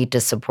need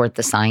to support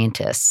the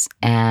scientists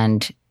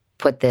and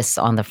put this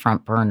on the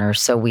front burner.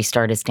 So we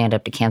started Stand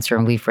Up to Cancer,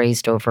 and we've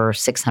raised over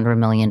 $600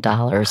 million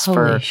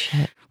for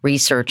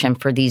research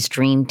and for these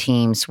dream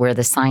teams where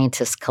the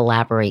scientists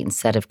collaborate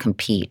instead of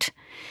compete.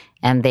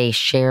 And they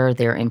share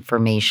their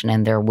information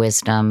and their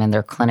wisdom and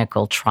their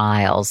clinical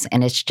trials.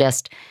 And it's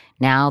just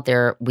now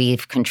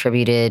we've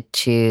contributed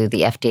to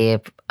the FDA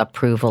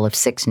approval of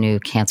 6 new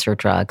cancer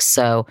drugs.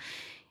 So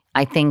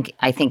I think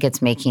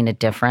it's making a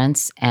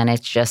difference. And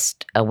it's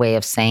just a way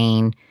of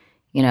saying,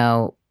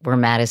 we're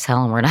mad as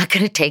hell and we're not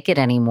going to take it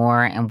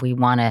anymore. And we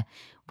want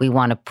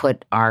to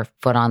put our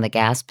foot on the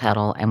gas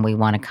pedal, and we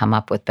want to come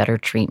up with better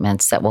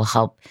treatments that will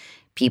help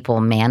people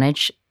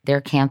manage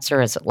their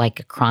cancer as like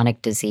a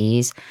chronic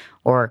disease,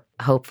 or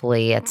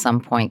hopefully at some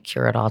point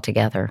cure it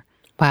altogether.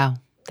 Wow,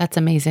 that's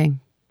amazing.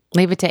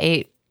 Leave it to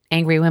 8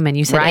 angry women.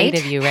 You said right? 8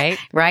 of you, right?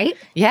 Right?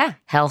 Yeah.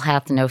 Hell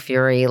hath no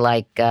fury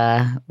like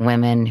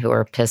women who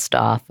are pissed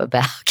off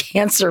about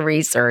cancer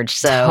research.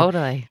 So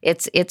totally.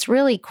 It's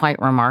really quite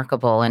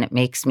remarkable, and it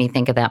makes me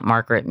think of that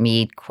Margaret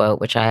Mead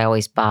quote, which I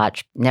always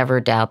botch: never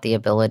doubt the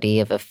ability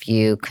of a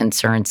few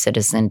concerned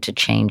citizens to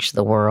change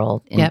the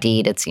world.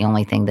 Indeed, It's the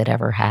only thing that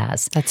ever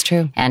has. That's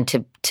true. And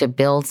to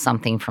build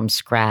something from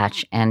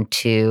scratch and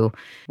to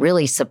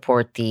really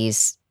support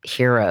these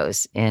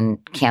heroes in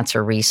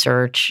cancer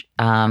research,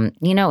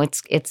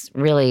 it's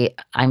really,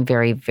 I'm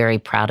very, very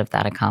proud of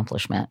that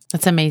accomplishment.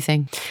 That's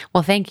amazing.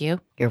 Well, thank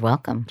you. You're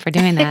welcome for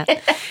doing that.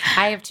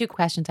 I have 2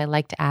 questions I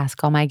like to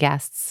ask all my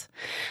guests.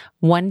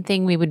 One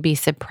thing we would be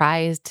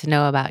surprised to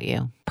know about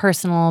you: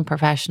 personal,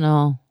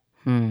 professional.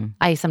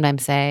 I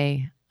sometimes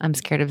say I'm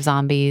scared of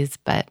zombies,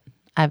 but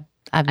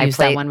I've used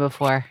that one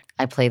before.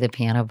 I play the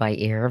piano by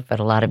ear, but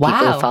a lot of people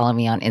who follow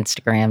me on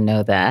Instagram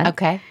know that.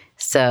 Okay.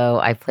 So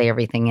I play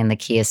everything in the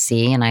key of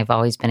C, and I've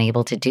always been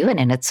able to do it.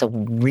 And it's a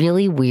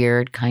really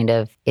weird kind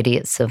of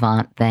idiot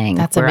savant thing.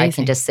 That's where amazing. I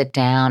can just sit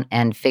down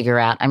and figure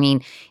out. I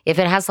mean, if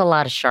it has a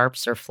lot of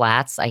sharps or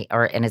flats,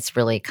 and it's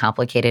really a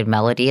complicated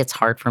melody, it's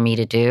hard for me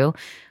to do.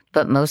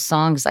 But most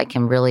songs I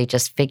can really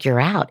just figure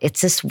out.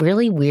 It's this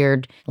really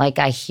weird, like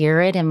I hear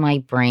it in my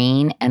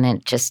brain and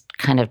it just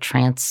kind of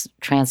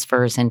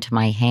transfers into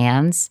my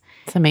hands.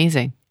 It's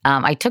amazing.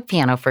 I took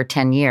piano for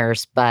 10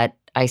 years, but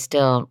I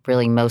still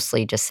really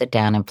mostly just sit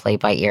down and play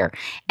by ear.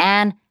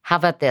 And how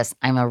about this?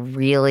 I'm a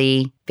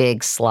really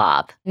big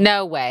slob.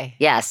 No way.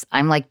 Yes,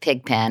 I'm like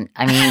Pigpen.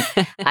 I mean,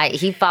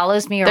 he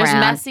follows me around. There's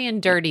messy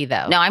and dirty,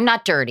 though. No, I'm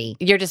not dirty.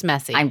 You're just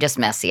messy. I'm just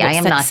messy. I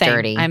am not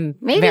dirty. I'm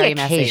maybe very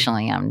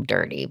occasionally messy. I'm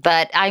dirty.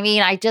 But I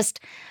mean,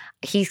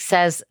 he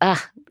says,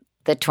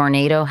 the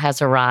tornado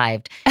has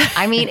arrived.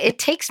 I mean, it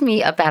takes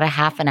me about a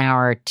half an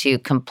hour to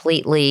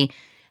completely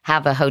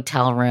have a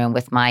hotel room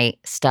with my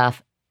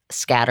stuff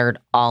scattered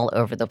all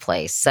over the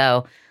place.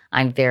 So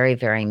I'm very,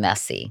 very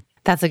messy.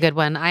 That's a good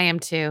one. I am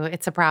too.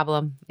 It's a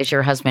problem. Is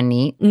your husband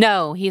neat?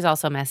 No, he's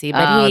also messy.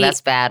 But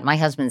that's bad. My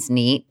husband's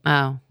neat.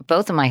 Oh.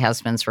 Both of my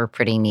husbands were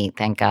pretty neat,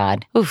 thank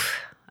God. Oof.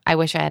 I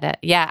wish I had a,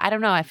 I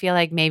don't know. I feel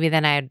like maybe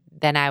then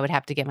I would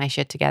have to get my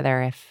shit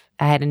together if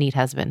I had a neat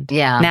husband.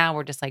 Yeah. Now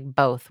we're just like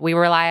both. We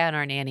rely on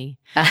our nanny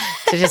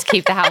to just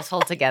keep the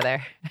household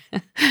together.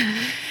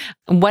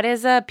 What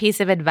is a piece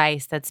of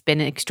advice that's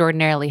been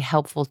extraordinarily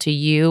helpful to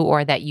you,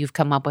 or that you've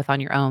come up with on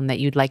your own, that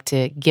you'd like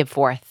to give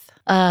forth?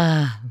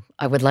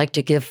 I would like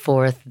to give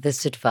forth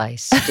this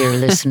advice, dear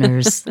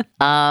listeners.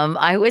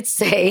 I would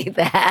say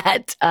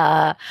that,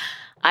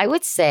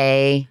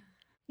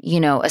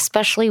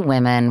 especially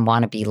women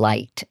want to be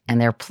liked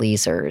and they're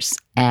pleasers.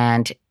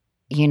 And,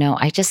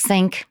 I just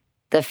think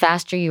the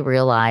faster you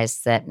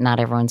realize that not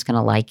everyone's going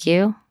to like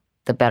you,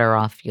 the better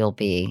off you'll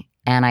be.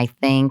 And I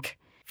think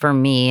for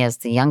me, as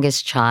the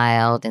youngest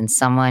child and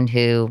someone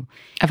who,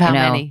 of how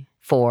many?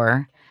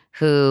 4,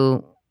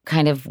 who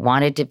kind of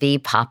wanted to be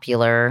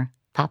popular.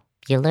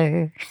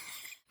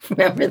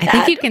 Remember that? I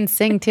think you can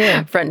sing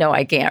too. No,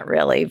 I can't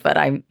really, but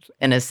I'm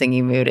in a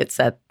singing mood. It's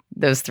at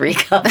those 3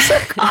 cups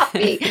of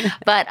coffee.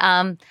 But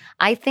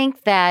I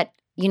think that,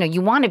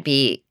 you want to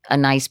be a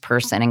nice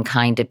person and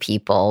kind to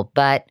people,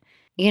 but,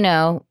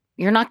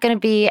 you're not going to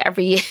be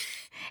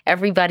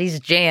everybody's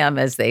jam,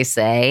 as they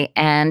say,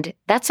 and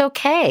that's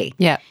okay.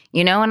 Yeah.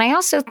 And I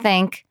also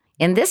think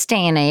in this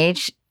day and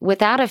age,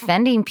 without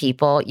offending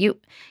people,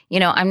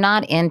 I'm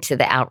not into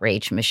the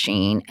outrage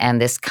machine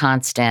and this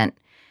constant,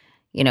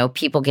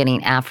 people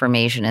getting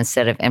affirmation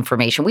instead of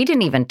information. We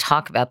didn't even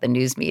talk about the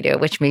news media,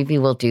 which maybe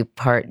we'll do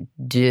part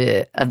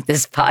 2 of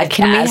this podcast.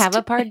 Can we have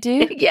a part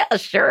 2? Yeah,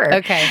 sure.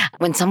 Okay.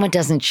 When someone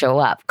doesn't show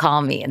up,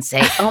 call me and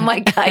say, oh my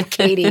God,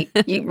 Katie,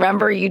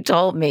 you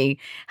told me,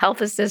 help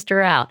a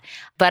sister out.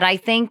 But I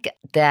think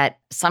that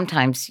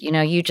sometimes,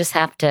 you just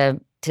have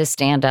to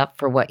stand up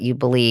for what you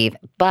believe.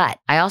 But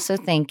I also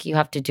think you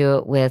have to do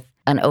it with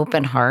an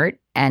open heart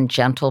and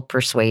gentle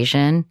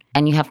persuasion,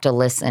 and you have to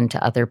listen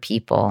to other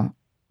people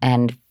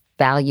and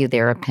value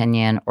their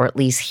opinion or at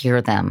least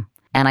hear them.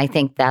 And I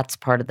think that's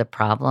part of the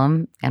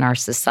problem in our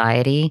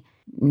society.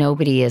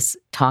 Nobody is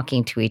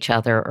talking to each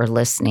other or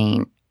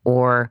listening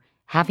or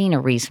having a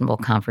reasonable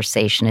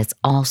conversation. It's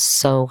all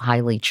so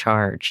highly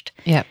charged.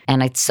 Yep.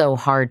 And it's so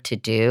hard to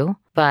do.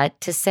 But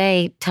to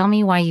say, tell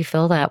me why you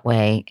feel that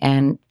way.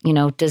 And,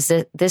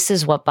 this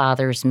is what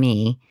bothers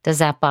me. Does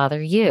that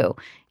bother you?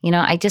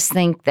 I just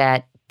think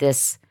that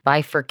this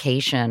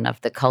bifurcation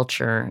of the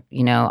culture,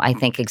 I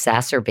think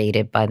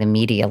exacerbated by the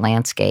media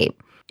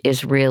landscape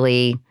is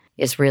really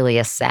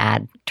a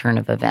sad turn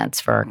of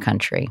events for our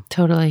country.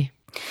 Totally.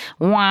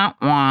 Wah,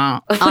 wah.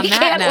 On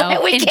that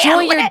note, enjoy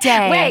your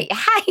day. Wait,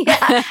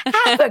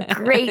 have a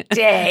great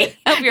day.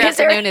 Hope your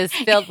afternoon is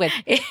filled with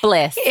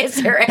bliss.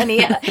 Is there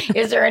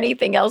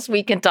anything else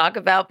we can talk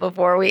about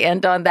before we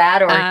end on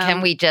that? Or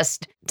can we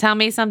just... Tell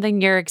me something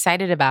you're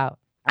excited about.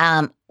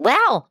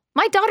 Well,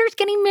 my daughter's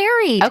getting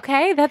married.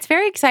 Okay, that's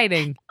very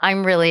exciting.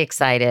 I'm really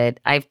excited.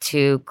 I have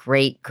 2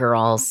 great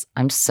girls.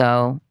 I'm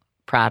so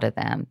proud of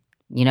them.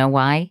 You know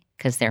why?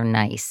 Because they're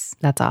nice.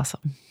 That's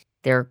awesome.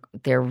 They're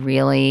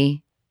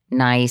really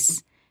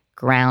nice,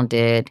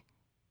 grounded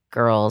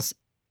girls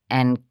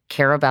and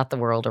care about the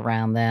world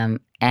around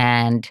them.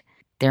 And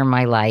they're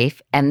my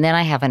life. And then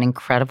I have an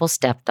incredible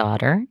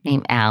stepdaughter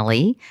named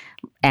Allie.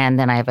 And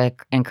then I have an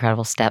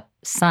incredible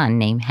stepson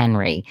named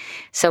Henry.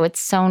 So it's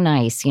so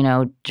nice.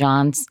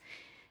 John's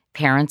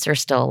parents are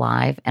still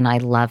alive and I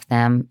love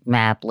them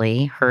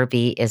madly.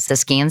 Herbie is the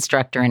ski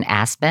instructor in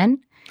Aspen.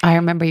 I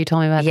remember you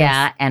told me about this.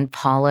 Yeah, and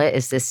Paula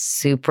is this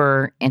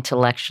super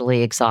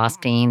intellectually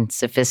exhausting,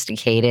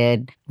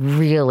 sophisticated,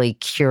 really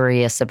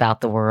curious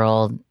about the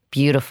world,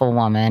 beautiful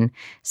woman.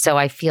 So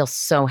I feel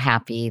so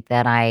happy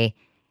that I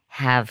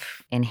have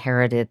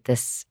inherited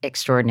this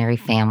extraordinary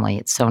family.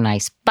 It's so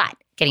nice. But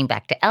getting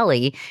back to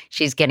Ellie,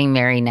 she's getting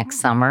married next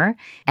summer,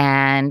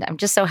 and I'm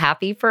just so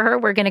happy for her.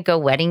 We're going to go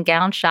wedding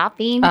gown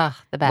shopping, the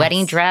best.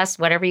 Wedding dress,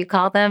 whatever you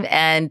call them,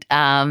 and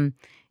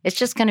it's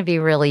just going to be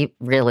really,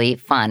 really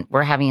fun.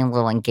 We're having a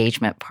little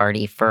engagement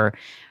party for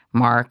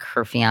Mark,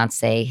 her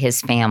fiance,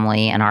 his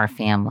family, and our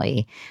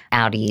family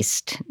out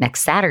east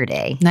next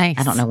Saturday. Nice.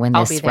 I don't know when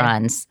this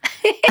runs.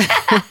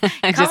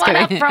 Come on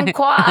up from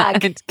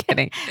Quag. Just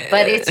kidding.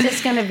 But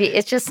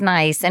it's just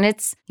nice. And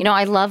it's,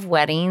 I love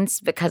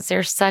weddings because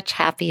they're such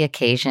happy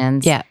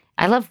occasions. Yeah.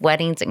 I love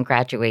weddings and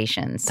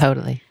graduations.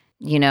 Totally.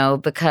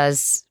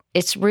 Because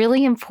it's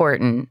really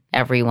important,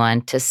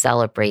 everyone, to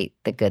celebrate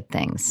the good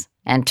things.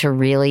 And to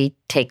really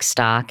take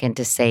stock and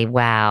to say,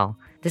 wow,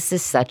 this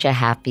is such a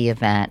happy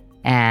event.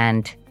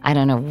 And I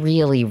don't know,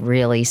 really,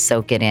 really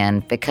soak it in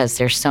because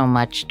there's so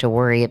much to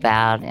worry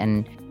about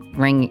and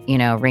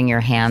wring your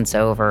hands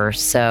over.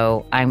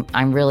 So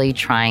I'm really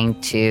trying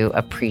to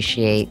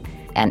appreciate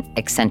and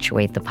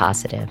accentuate the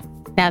positive.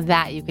 Now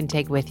that you can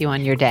take with you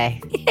on your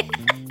day.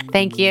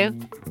 Thank you.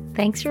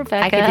 Thanks,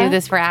 Rebecca. I could do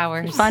this for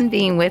hours. Fun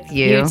being with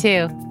you. You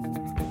too.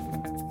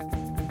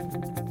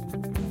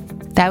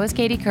 That was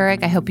Katie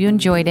Couric. I hope you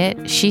enjoyed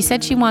it. She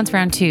said she wants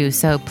round 2,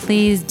 so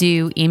please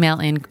do email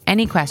in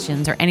any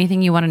questions or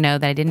anything you want to know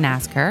that I didn't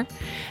ask her.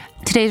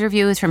 Today's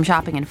review is from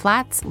Shopping in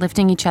Flats,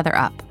 Lifting Each Other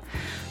Up.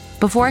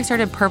 Before I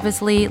started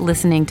purposely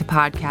listening to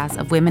podcasts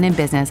of women in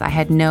business, I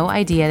had no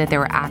idea that there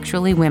were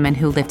actually women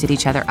who lifted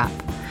each other up.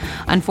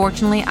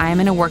 Unfortunately, I am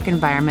in a work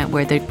environment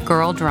where the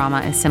girl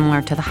drama is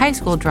similar to the high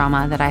school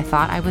drama that I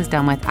thought I was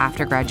done with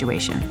after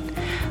graduation.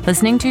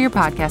 Listening to your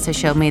podcast has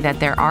showed me that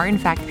there are in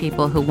fact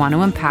people who want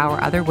to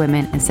empower other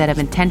women instead of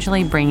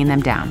intentionally bringing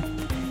them down.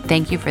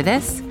 Thank you for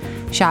this.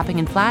 Shopping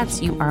in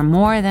Flats, you are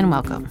more than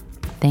welcome.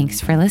 Thanks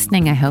for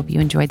listening. I hope you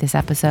enjoyed this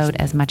episode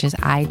as much as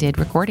I did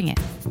recording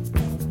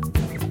it.